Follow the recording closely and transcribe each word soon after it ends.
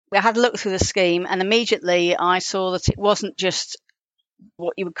I had a look through the scheme, and immediately I saw that it wasn't just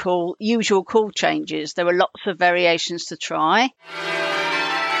what you would call usual call changes. There were lots of variations to try.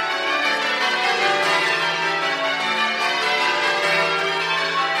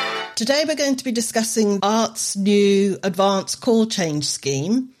 Today we're going to be discussing ART's new advanced call change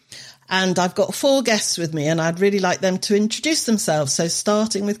scheme, and I've got 4 guests with me and I'd really like them to introduce themselves, so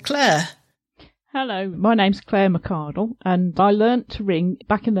starting with Claire. Hello, my name's Claire McArdle and I learnt to ring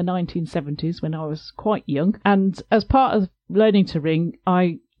back in the 1970s when I was quite young, and as part of learning to ring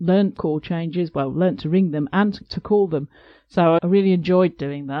I learnt call changes, learnt to ring them and to call them. So I really enjoyed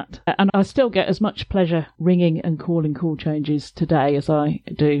doing that. And I still get as much pleasure ringing and calling call changes today as I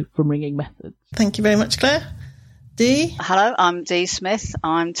do from ringing methods. Thank you very much, Claire. Dee? Hello, I'm Dee Smith.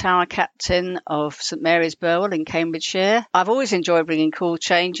 I'm Tower Captain of St Mary's Burwell in Cambridgeshire. I've always enjoyed ringing call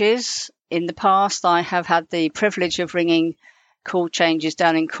changes. In the past, I have had the privilege of ringing call changes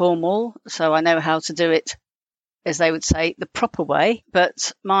down in Cornwall, so I know how to do it, as they would say, the proper way.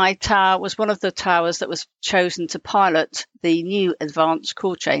 But my tower was one of the towers that was chosen to pilot the new advanced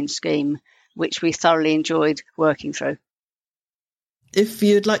call change scheme, which we thoroughly enjoyed working through. If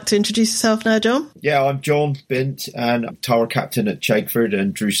you'd like to introduce yourself now, John. Yeah, I'm John Bint and I'm Tower Captain at Chegford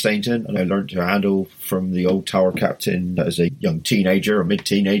and Drew Stainton, and I learned to handle from the old Tower Captain as a young teenager or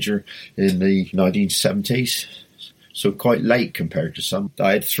mid-teenager in the 1970s. So quite late compared to some.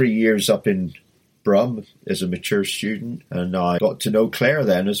 I had 3 years up in Brum as a mature student, and I got to know Claire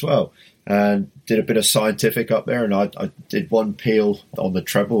then as well and did a bit of scientific up there, and I did one peal on the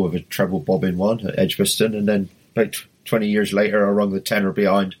treble with a treble bobbin one at Edgbaston, and then about 20 years later I rung the tenor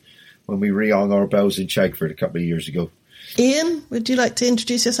behind when we re-hung our bells in Chegford a couple of years ago. Ian, would you like to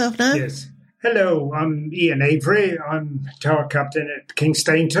introduce yourself now? Yes. Hello, I'm Ian Avery. I'm Tower Captain at King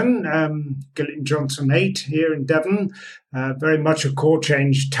Stainton, Gillian Johnson 8 here in Devon. Very much a call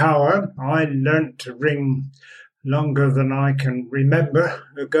change tower. I learnt to ring longer than I can remember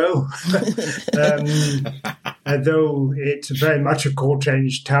ago. Although it's very much a call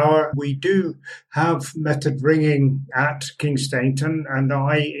change tower, we do have method ringing at King Stainton, and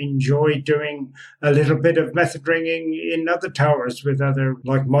I enjoy doing a little bit of method ringing in other towers with other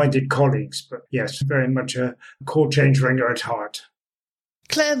like-minded colleagues. But yes, very much a call change ringer at heart.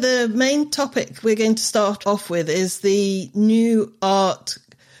 Claire, the main topic we're going to start off with is the new ART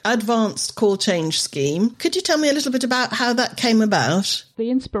advanced call change scheme. Could you tell me a little bit about how that came about?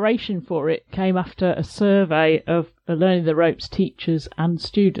 The inspiration for it came after a survey of Learning the Ropes teachers and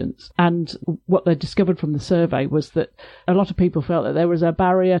students. And what they discovered from the survey was that a lot of people felt that there was a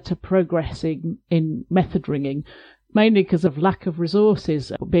barrier to progressing in method ringing, mainly because of lack of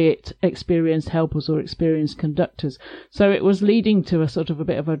resources, be it experienced helpers or experienced conductors. So it was leading to a sort of a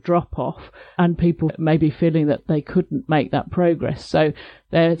bit of a drop-off and people maybe feeling that they couldn't make that progress. So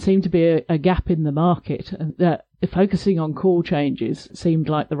there seemed to be a gap in the market, and that focusing on call changes seemed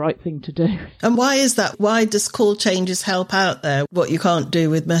like the right thing to do. And why is that? Why does call changes help out there, what you can't do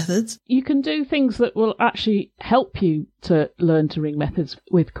with methods? You can do things that will actually help you to learn to ring methods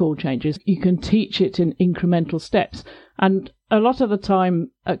with call changes. You can teach it in incremental steps. And a lot of the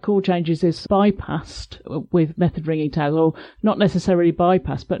time, call changes is bypassed with method ringing tags, or not necessarily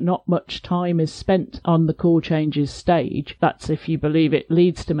bypassed, but not much time is spent on the call changes stage. That's if you believe it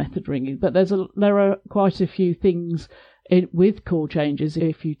leads to method ringing. But there are quite a few things with call changes,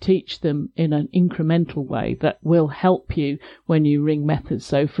 if you teach them in an incremental way, that will help you when you ring methods.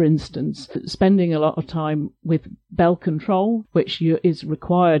 So, for instance, spending a lot of time with bell control, which is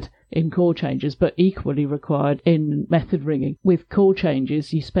required in call changes, but equally required in method ringing. With call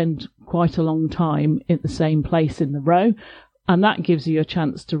changes, you spend quite a long time in the same place in the row, and that gives you a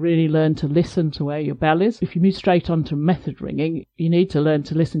chance to really learn to listen to where your bell is. If you move straight on to method ringing, you need to learn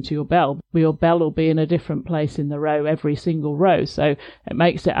to listen to your bell. Your bell will be in a different place in the row, every single row, so it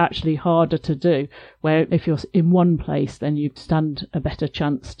makes it actually harder to do. Where if you're in one place, then you stand a better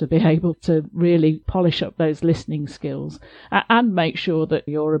chance to be able to really polish up those listening skills and make sure that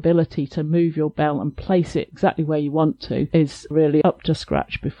your ability to move your bell and place it exactly where you want to is really up to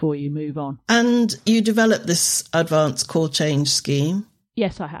scratch before you move on. And you developed this advanced call change scheme?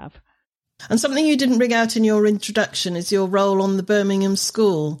 Yes, I have. And something you didn't bring out in your introduction is your role on the Birmingham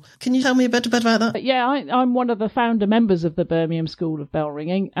School. Can you tell me a bit about that? Yeah, I'm one of the founder members of the Birmingham School of Bell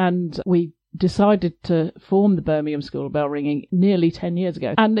Ringing, and we decided to form the Birmingham School of Bell Ringing nearly 10 years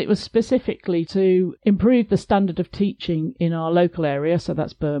ago. And it was specifically to improve the standard of teaching in our local area, so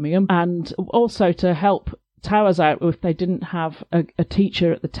that's Birmingham, and also to help towers out if they didn't have a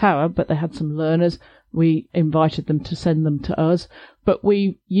teacher at the tower, but they had some learners. We invited them to send them to us. But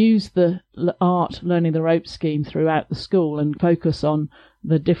we use the ART Learning the Ropes scheme throughout the school and focus on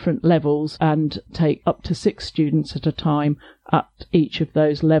the different levels and take up to 6 students at a time at each of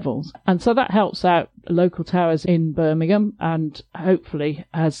those levels. And so that helps out local towers in Birmingham and hopefully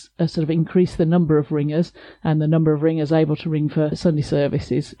has sort of increased the number of ringers and the number of ringers able to ring for Sunday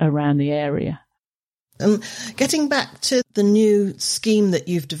services around the area. Getting back to the new scheme that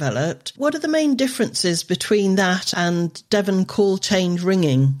you've developed, what are the main differences between that and Devon call change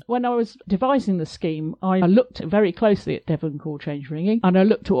ringing? When I was devising the scheme, I looked very closely at Devon call change ringing, and I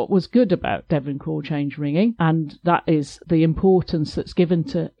looked at what was good about Devon call change ringing, and that is the importance that's given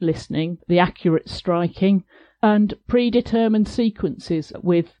to listening, the accurate striking, and predetermined sequences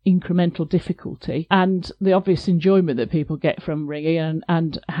with incremental difficulty, and the obvious enjoyment that people get from ringing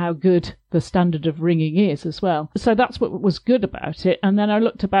and how good the standard of ringing is as well. So that's what was good about it. And then I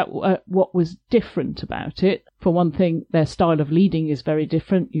looked about what was different about it. For one thing, their style of leading is very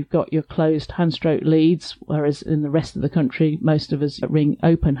different. You've got your closed handstroke leads, whereas in the rest of the country, most of us ring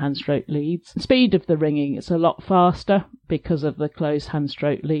open handstroke leads. The speed of the ringing is a lot faster because of the closed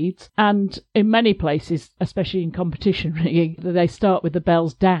handstroke leads. And in many places, especially in competition ringing, they start with the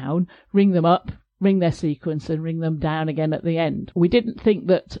bells down, ring them up, ring their sequence and ring them down again at the end. We didn't think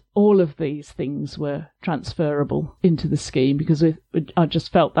that all of these things were transferable into the scheme because I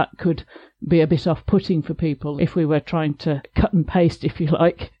just felt that could be a bit off-putting for people if we were trying to cut and paste, if you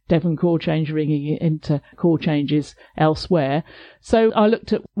like, Devon call change ringing into call changes elsewhere. So I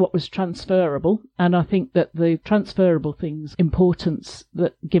looked at what was transferable, and I think that the transferable things, importance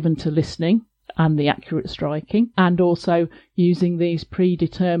that given to listening, and the accurate striking, and also using these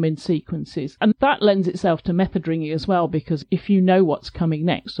predetermined sequences. And that lends itself to method ringing as well, because if you know what's coming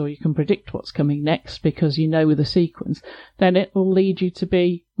next, or you can predict what's coming next because you know with a sequence, then it will lead you to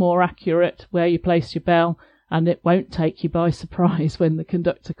be more accurate where you place your bell, and it won't take you by surprise when the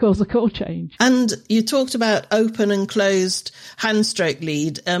conductor calls a call change. And you talked about open and closed handstroke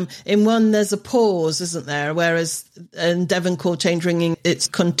lead. In one, there's a pause, isn't there? Whereas in Devon call change ringing, it's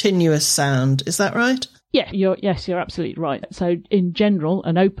continuous sound. Is that right? Yeah, you're absolutely right. So in general,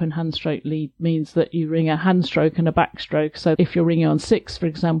 an open handstroke lead means that you ring a handstroke and a backstroke. So if you're ringing on 6, for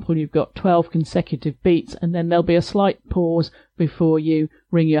example, you've got 12 consecutive beats, and then there'll be a slight pause before you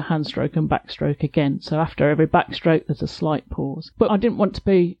ring your handstroke and backstroke again. So after every backstroke, there's a slight pause. But I didn't want to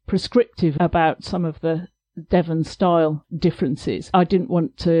be prescriptive about some of the Devon style differences. I didn't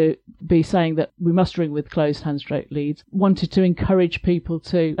want to be saying that we must ring with closed handstroke leads. Wanted to encourage people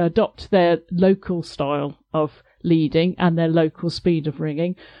to adopt their local style of leading and their local speed of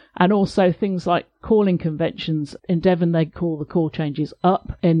ringing, and also things like calling conventions. In Devon, they call the call changes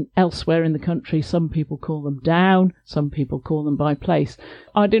up. Elsewhere in the country, some people call them down, some people call them by place.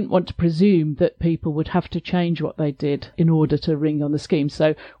 I didn't want to presume that people would have to change what they did in order to ring on the scheme.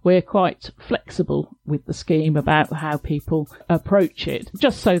 So we're quite flexible with the scheme about how people approach it,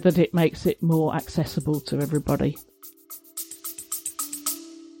 just so that it makes it more accessible to everybody.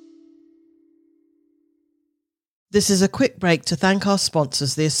 This is a quick break to thank our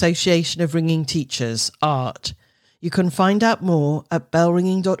sponsors, the Association of Ringing Teachers, ART. You can find out more at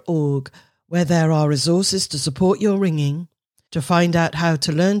bellringing.org, where there are resources to support your ringing, to find out how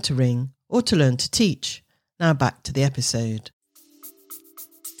to learn to ring or to learn to teach. Now back to the episode.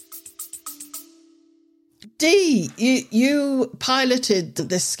 Dee, you piloted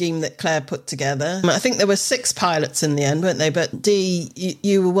this scheme that Claire put together. I think there were 6 pilots in the end, weren't they? But Dee,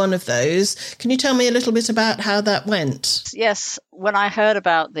 you were one of those. Can you tell me a little bit about how that went? Yes, when I heard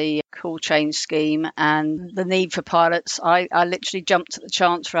about the call change scheme and the need for pilots, I literally jumped at the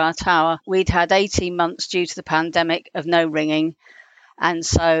chance for our tower. We'd had 18 months due to the pandemic of no ringing. And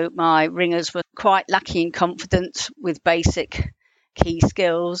so my ringers were quite lacking in confidence with basic key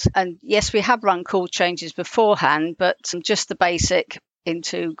skills. And yes, we have run call changes beforehand, but just the basic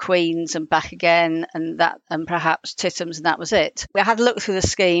into Queens and back again, and perhaps Tittums, and that was it. We had a look through the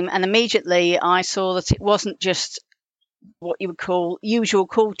scheme, and immediately I saw that it wasn't just what you would call usual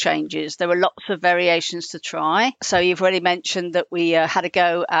call changes. There were lots of variations to try. So you've already mentioned that we had a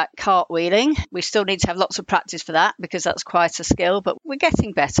go at cartwheeling. We still need to have lots of practice for that because that's quite a skill, but we're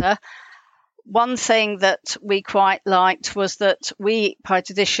getting better. One thing that we quite liked was that we, by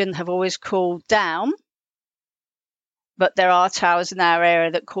tradition, have always called down, but there are towers in our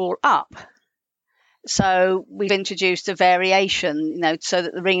area that call up. So we've introduced a variation, so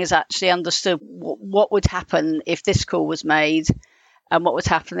that the ringers actually understood what would happen if this call was made and what would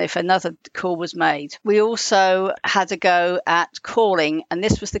happen if another call was made. We also had a go at calling, and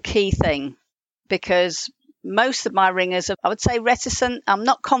this was the key thing, because most of my ringers are, I would say, reticent. I'm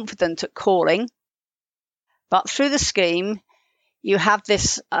not confident at calling. But through the scheme, you have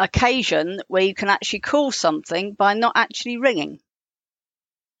this occasion where you can actually call something by not actually ringing.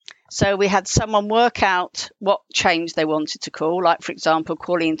 So we had someone work out what change they wanted to call, like, for example,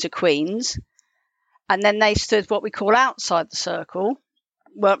 calling into Queens. And then they stood what we call outside the circle,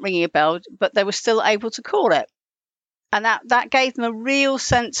 weren't ringing a bell, but they were still able to call it. And that gave them a real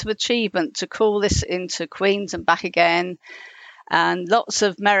sense of achievement to call this into Queens and back again. And lots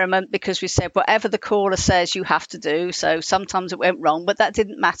of merriment because we said whatever the caller says you have to do. So sometimes it went wrong, but that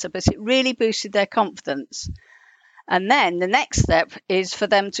didn't matter. But it really boosted their confidence. And then the next step is for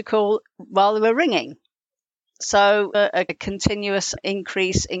them to call while they were ringing. So a continuous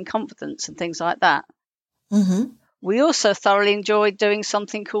increase in confidence and things like that. Mm-hmm. We also thoroughly enjoyed doing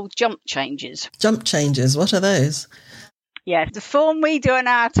something called jump changes. Jump changes, what are those? Yeah, the form we do in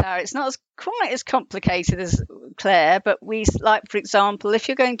our tower, it's not quite as complicated as Claire, but we, like, for example, if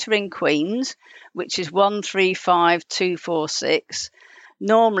you're going to ring Queens, which is 135246,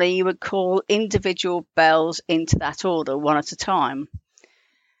 normally you would call individual bells into that order, one at a time.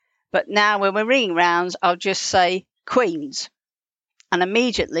 But now when we're ringing rounds, I'll just say Queens. And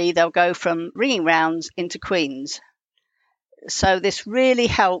immediately they'll go from ringing rounds into Queens. So this really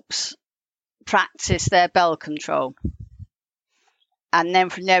helps practice their bell control. And then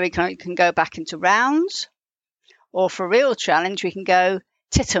from there we can go back into rounds. Or for a real challenge, we can go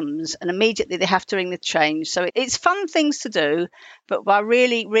titums, and immediately they have to ring the change. So it's fun things to do, but by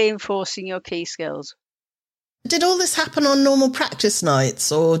really reinforcing your key skills. Did all this happen on normal practice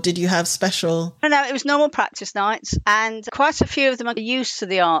nights, or did you have special? No, it was normal practice nights, and quite a few of them are used to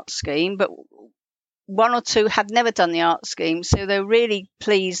the art scheme, but one or two had never done the art scheme, so they're really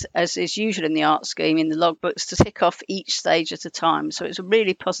pleased, as is usual in the art scheme, in the logbooks, to tick off each stage at a time. So it's a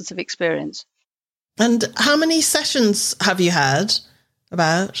really positive experience. And how many sessions have you had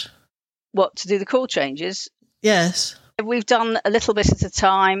about? What, to do the call changes? Yes. We've done a little bit at a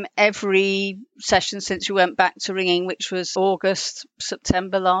time every session since we went back to ringing, which was August,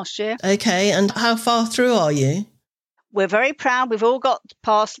 September last year. Okay, and how far through are you? We're very proud. We've all got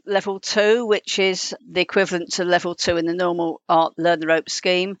past level 2, which is the equivalent to level 2 in the normal art learn the ropes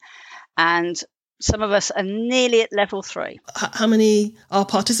scheme. And some of us are nearly at level 3. How many are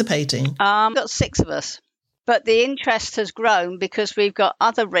participating? We've got 6 of us. But the interest has grown because we've got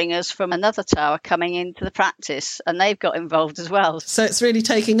other ringers from another tower coming into the practice, and they've got involved as well. So it's really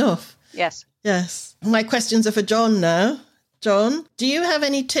taking off? Yes. Yes. My questions are for John now. John, do you have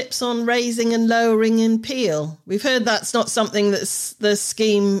any tips on raising and lowering in Peel? We've heard that's not something that the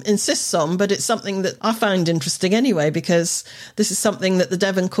scheme insists on, but it's something that I find interesting anyway, because this is something that the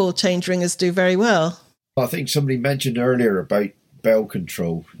Devon call change ringers do very well. I think somebody mentioned earlier about bell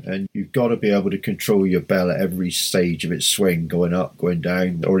control, and you've got to be able to control your bell at every stage of its swing, going up, going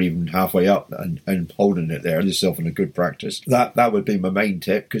down, or even halfway up and holding it there yourself in a good practice. That would be my main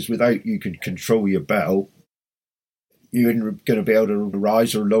tip, because without you can control your bell, you're going to be able to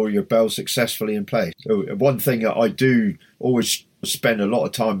rise or lower your bell successfully in play. So one thing that I do always spend a lot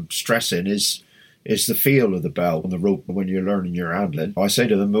of time stressing is the feel of the bell on the rope when you're learning your handling. I say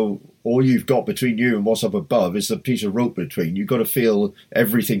to them, all you've got between you and what's up above is the piece of rope between. You've got to feel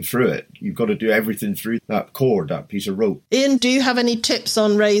everything through it. You've got to do everything through that cord, that piece of rope. Ian, do you have any tips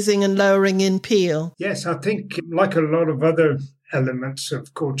on raising and lowering in Peel? Yes, I think like a lot of other elements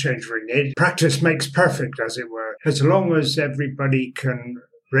of chord change ringing, practice makes perfect, as it were. As long as everybody can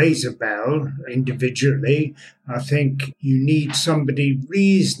raise a bell individually, I think you need somebody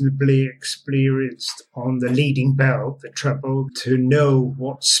reasonably experienced on the leading bell, the treble, to know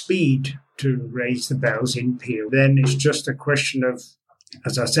what speed to raise the bells in Peel. Then it's just a question of,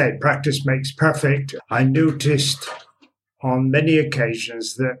 as I said, practice makes perfect. I noticed on many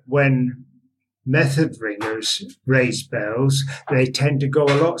occasions that when method ringers raise bells, they tend to go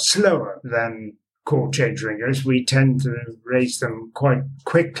a lot slower than chord change ringers. We tend to raise them quite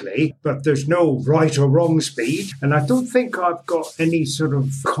quickly, but there's no right or wrong speed. And I don't think I've got any sort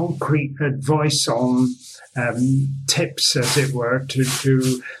of concrete advice on tips, as it were,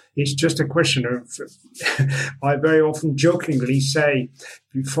 to it's just a question of, I very often jokingly say, if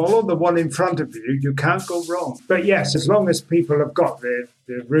you follow the one in front of you, you can't go wrong. But yes, as long as people have got the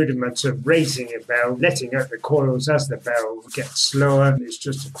rudiments of raising a bell, letting out the coils as the bell gets slower, it's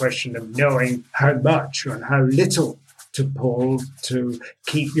just a question of knowing how much and how little to pull to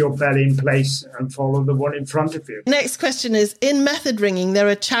keep your bell in place and follow the one in front of you. Next question is, in method ringing, there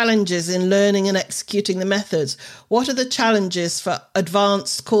are challenges in learning and executing the methods. What are the challenges for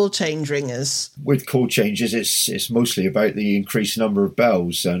advanced call change ringers? With call changes, it's mostly about the increased number of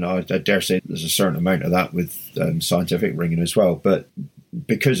bells, and I dare say there's a certain amount of that with scientific ringing as well. But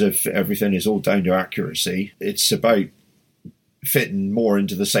because of everything is all down to accuracy, it's about fitting more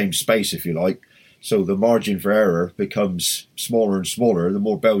into the same space, if you like. So the margin for error becomes smaller and smaller the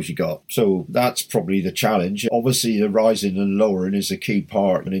more bells you got. So that's probably the challenge. Obviously, the rising and lowering is a key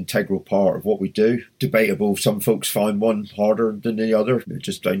part, an integral part of what we do. Debatable. Some folks find one harder than the other. It's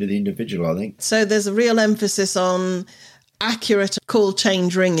just down to the individual, I think. So there's a real emphasis on accurate call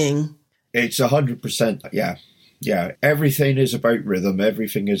change ringing. It's 100%, yeah. Yeah, everything is about rhythm.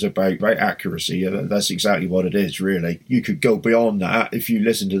 Everything is about accuracy. That's exactly what it is, really. You could go beyond that if you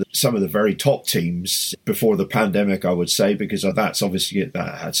listen to some of the very top teams before the pandemic, I would say, because that's obviously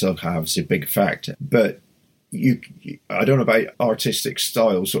a big effect. But I don't know about artistic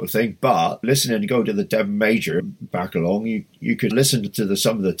style sort of thing, but listening to go to the Devon Major back along, you could listen to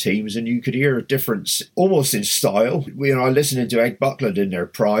some of the teams and you could hear a difference almost in style. I listened to Egg Buckland in their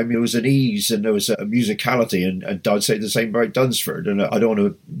prime. There was an ease and there was a musicality, and I'd say the same about Dunsford. And I don't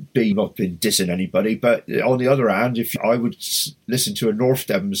want to not been dissing anybody, but on the other hand, if I would listen to a North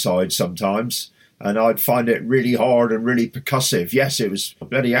Devon side sometimes, and I'd find it really hard and really percussive. Yes, it was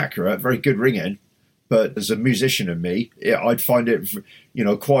bloody accurate, very good ringing. But as a musician in me, I'd find it,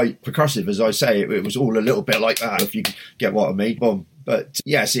 quite percussive. As I say, it was all a little bit like that, if you get what I mean. But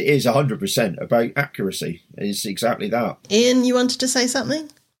yes, it is 100% about accuracy. It's exactly that. Ian, you wanted to say something?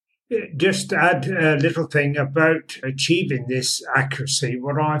 Just add a little thing about achieving this accuracy.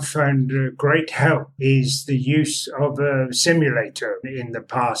 What I've found a great help is the use of a simulator in the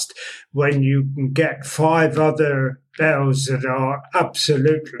past, when you can get 5 other bells that are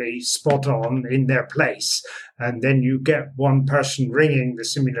absolutely spot on in their place. And then you get one person ringing the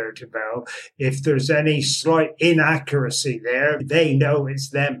simulator bell. If there's any slight inaccuracy there, they know it's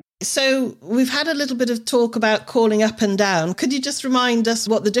them. So we've had a little bit of talk about calling up and down. Could you just remind us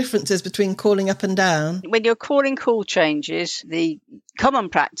what the difference is between calling up and down? When you're calling call changes, the common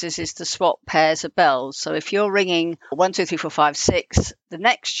practice is to swap pairs of bells. So if you're ringing 1, 2, 3, 4, 5, 6, the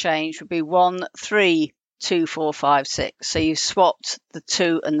next change would be 1, 3, 2, 4, 5, 6. So you've swapped the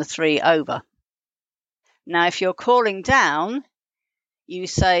 2 and the 3 over. Now, if you're calling down, you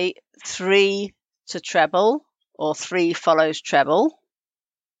say 3 to treble, or 3 follows treble.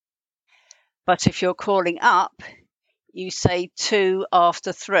 But if you're calling up, you say 2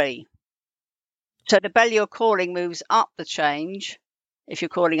 after 3. So the bell you're calling moves up the change if you're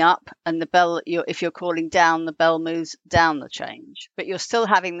calling up, and the bell if you're calling down, the bell moves down the change. But you're still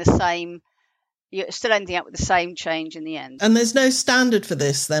having you're still ending up with the same change in the end. And there's no standard for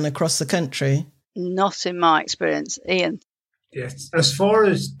this then across the country? Not in my experience. Ian? Yes. As far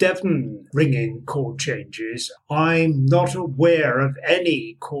as Devon ringing call changes, I'm not aware of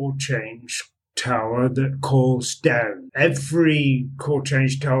any call change tower that calls down. Every call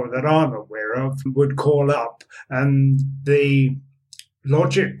change tower that I'm aware of would call up, and the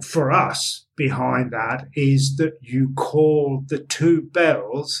logic for us behind that is that you call the 2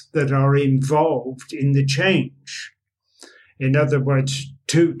 bells that are involved in the change. In other words,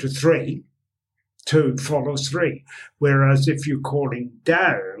 2 to 3, 2 follows 3. Whereas if you're calling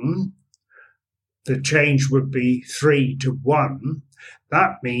down, the change would be 3 to 1.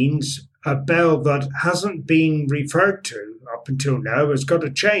 That means a bell that hasn't been referred to up until now has got a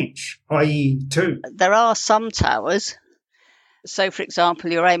change, i.e. 2. There are some towers. So, for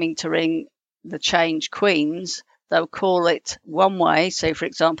example, you're aiming to ring the change Queens. They'll call it one way. So, for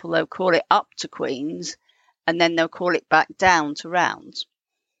example, they'll call it up to Queens, and then they'll call it back down to Rounds.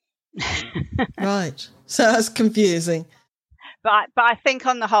 Right. So that's confusing. But I think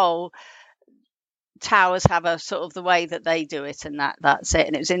on the whole, towers have a sort of the way that they do it, and that's it.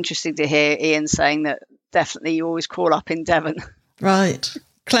 And it was interesting to hear Ian saying that definitely you always call up in Devon. Right.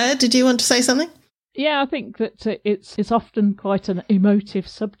 Claire, did you want to say something? Yeah, I think that it's often quite an emotive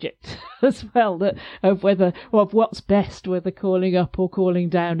subject as well, that of what's best, whether calling up or calling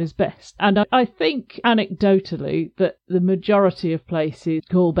down is best. And I think anecdotally that the majority of places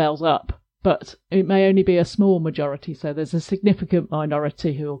call bells up, but it may only be a small majority, so there's a significant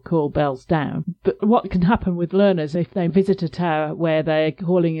minority who will call bells down. But what can happen with learners if they visit a tower where they're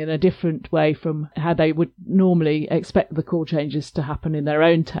calling in a different way from how they would normally expect the call changes to happen in their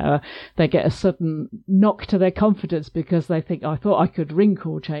own tower, they get a sudden knock to their confidence because they think, I thought I could ring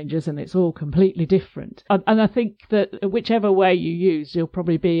call changes and it's all completely different. And I think that whichever way you use, you'll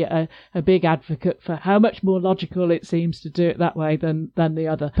probably be a big advocate for how much more logical it seems to do it that way than the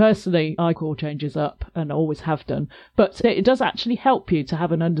other. Personally, I call changes up and always have done, but it does actually help you to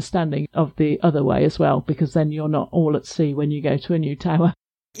have an understanding of the other way as well, because then you're not all at sea when you go to a new tower.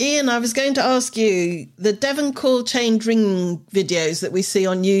 Ian, I was going to ask you, the Devon call change ringing videos that we see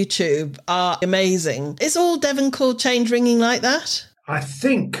on YouTube are amazing. Is all Devon call change ringing like that? I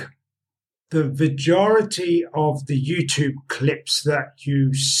think The majority of the YouTube clips that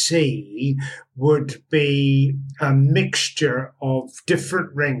you see would be a mixture of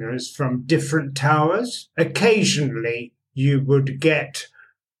different ringers from different towers. Occasionally, you would get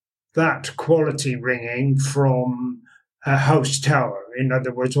that quality ringing from a host tower, in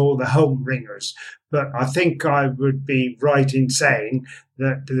other words, all the home ringers. But I think I would be right in saying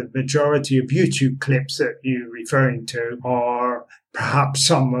that the majority of YouTube clips that you're referring to are perhaps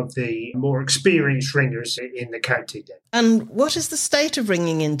some of the more experienced ringers in the county. And what is the state of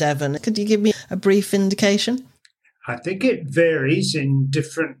ringing in Devon? Could you give me a brief indication? I think it varies in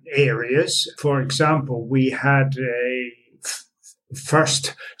different areas. For example, we had a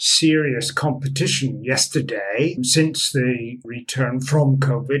first serious competition yesterday since the return from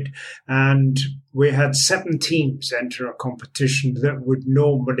COVID, and we had 7 teams enter a competition that would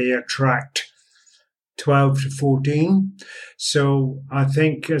normally attract 12 to 14. So I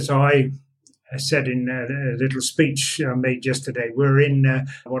think, as I said in a little speech I made yesterday, we're in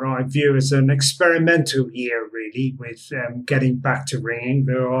what I view as an experimental year, really, with getting back to ringing.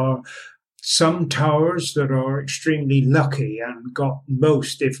 There are some towers that are extremely lucky and got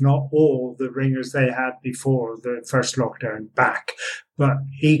most, if not all, the ringers they had before the first lockdown back. But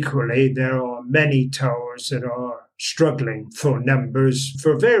equally, there are many towers that are struggling for numbers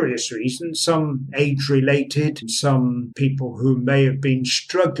for various reasons, some age-related, some people who may have been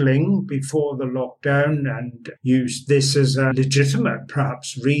struggling before the lockdown and used this as a legitimate,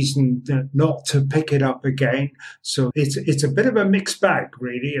 perhaps, reason not to pick it up again. So it's a bit of a mixed bag,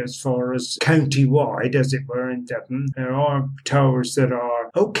 really, as far as county-wide, as it were, in Devon. There are towers that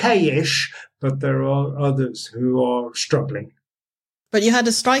are okay-ish, but there are others who are struggling. But you had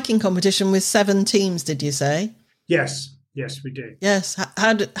a striking competition with 7 teams, did you say? Yes, we did. Yes.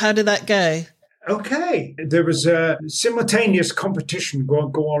 How did that go? Okay. There was a simultaneous competition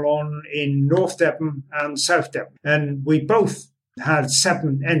going on in North Devon and South Devon. And we both had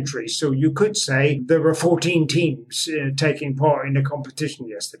 7 entries. So you could say there were 14 teams taking part in the competition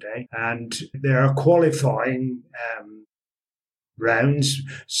yesterday. And there are qualifying rounds.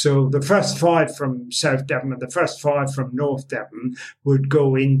 So the first 5 from South Devon and the first 5 from North Devon would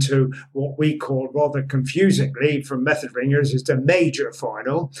go into what we call, rather confusingly from method ringers, is the major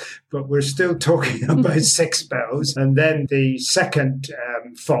final, but we're still talking about 6 bells. And then the second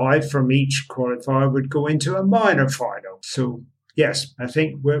 5 from each qualifier would go into a minor final. So yes, I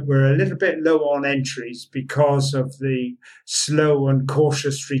think we're a little bit low on entries because of the slow and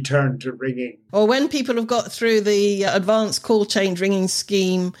cautious return to ringing. Or when people have got through the advanced call change ringing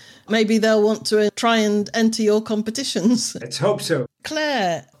scheme, maybe they'll want to try and enter your competitions. Let's hope so.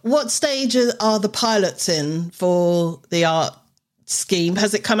 Claire, what stage are the pilots in for the art scheme?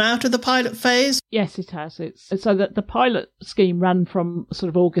 Has it come out of the pilot phase? Yes, it has. It's so that the pilot scheme ran from sort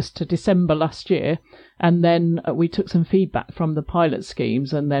of August to December last year, and then we took some feedback from the pilot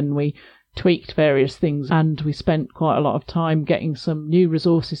schemes, and then we tweaked various things, and we spent quite a lot of time getting some new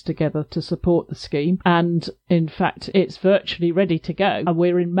resources together to support the scheme. And in fact, it's virtually ready to go.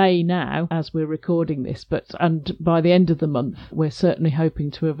 We're in May now as we're recording this, and by the end of the month, we're certainly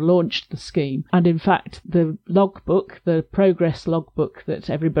hoping to have launched the scheme. And in fact, the logbook, the progress logbook that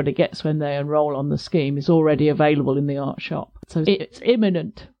everybody gets when they enrol on the scheme, is already available in the art shop. So it's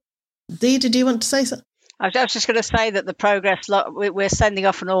imminent. Dee, did you want to say something? I was just going to say that the progress we're sending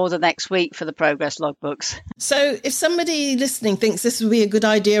off an order next week for the progress logbooks. So if somebody listening thinks this would be a good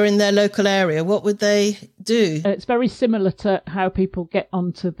idea in their local area, what would they do? It's very similar to how people get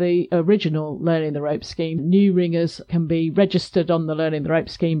onto the original Learning the Ropes scheme. New ringers can be registered on the Learning the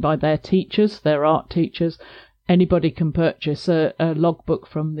Ropes scheme by their teachers, their art teachers. Anybody can purchase a logbook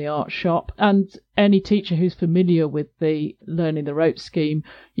from the art shop, and any teacher who's familiar with the Learning the Ropes scheme,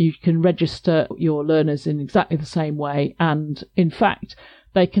 you can register your learners in exactly the same way. And in fact,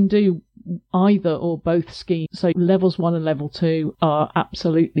 they can do either or both schemes. So levels 1 and level 2 are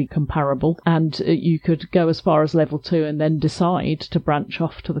absolutely comparable, and you could go as far as level 2 and then decide to branch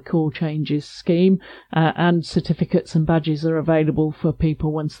off to the Call Changes scheme, and certificates and badges are available for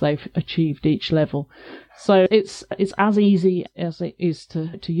people once they've achieved each level. So it's as easy as it is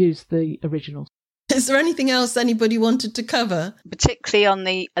to use the original. Is there anything else anybody wanted to cover? Particularly on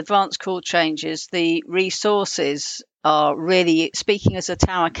the advanced call changes, the resources are really, speaking as a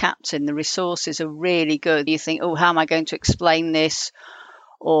tower captain, the resources are really good. You think, oh, how am I going to explain this?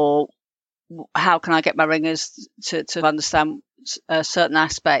 Or how can I get my ringers to understand a certain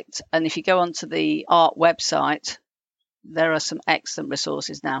aspect? And if you go onto the art website, there are some excellent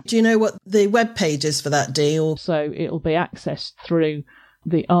resources now. Do you know what the web page is for that, Dee? So it'll be accessed through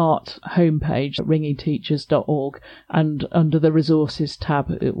the art homepage, ringingteachers.org, and under the resources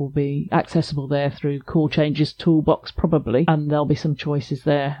tab, it will be accessible there through Call Changes Toolbox probably, and there'll be some choices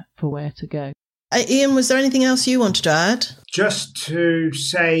there for where to go. Ian, was there anything else you wanted to add? Just to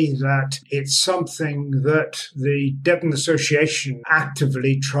say that it's something that the Devon Association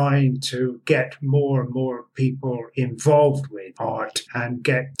actively trying to get more and more people involved with art and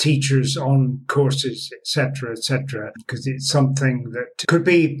get teachers on courses, etc., because it's something that could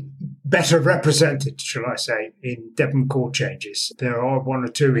be better represented, shall I say, in Devon Call Changes. There are one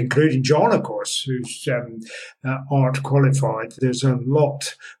or two, including John, of course, who's art qualified. There's a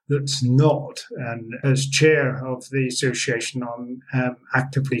lot that's not. And as chair of the association, I'm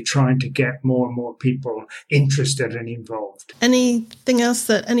actively trying to get more and more people interested and involved. Anything else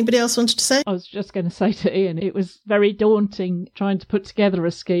that anybody else wanted to say? I was just going to say to Ian, it was very daunting trying to put together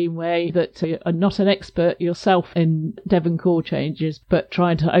a scheme where that you're not an expert yourself in Devon Call Changes, but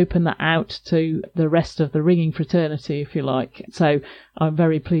trying to open that out to the rest of the ringing fraternity, if you like. So I'm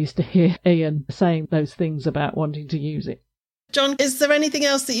very pleased to hear Ian saying those things about wanting to use it. John, is there anything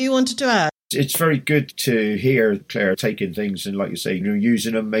else that you wanted to add? It's very good to hear Claire taking things and, like you say,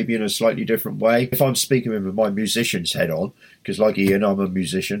 using them maybe in a slightly different way. If I'm speaking with my musician's head on, because like Ian, I'm a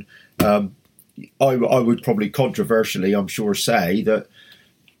musician, I would probably controversially, I'm sure, say that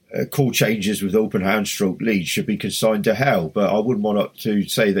Call Changes with open hand stroke leads should be consigned to hell. But I wouldn't want to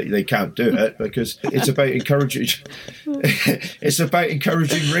say that they can't do it, because it's about encouraging. It's about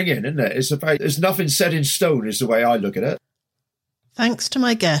encouraging ringing, isn't it? There's nothing set in stone, is the way I look at it. Thanks to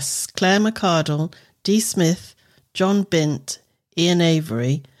my guests, Claire McArdle, Dee Smith, John Bint, Ian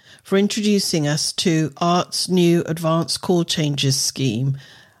Avery, for introducing us to ART's new Advanced Call Changes scheme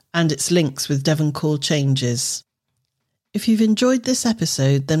and its links with Devon Call Changes. If you've enjoyed this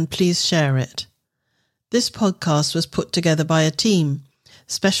episode, then please share it. This podcast was put together by a team.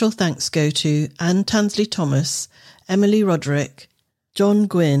 Special thanks go to Anne Tansley-Thomas, Emily Roderick, John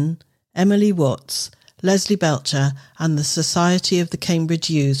Gwynn, Emily Watts, Leslie Belcher and the Society of the Cambridge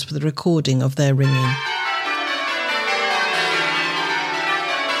Youths for the recording of their ringing.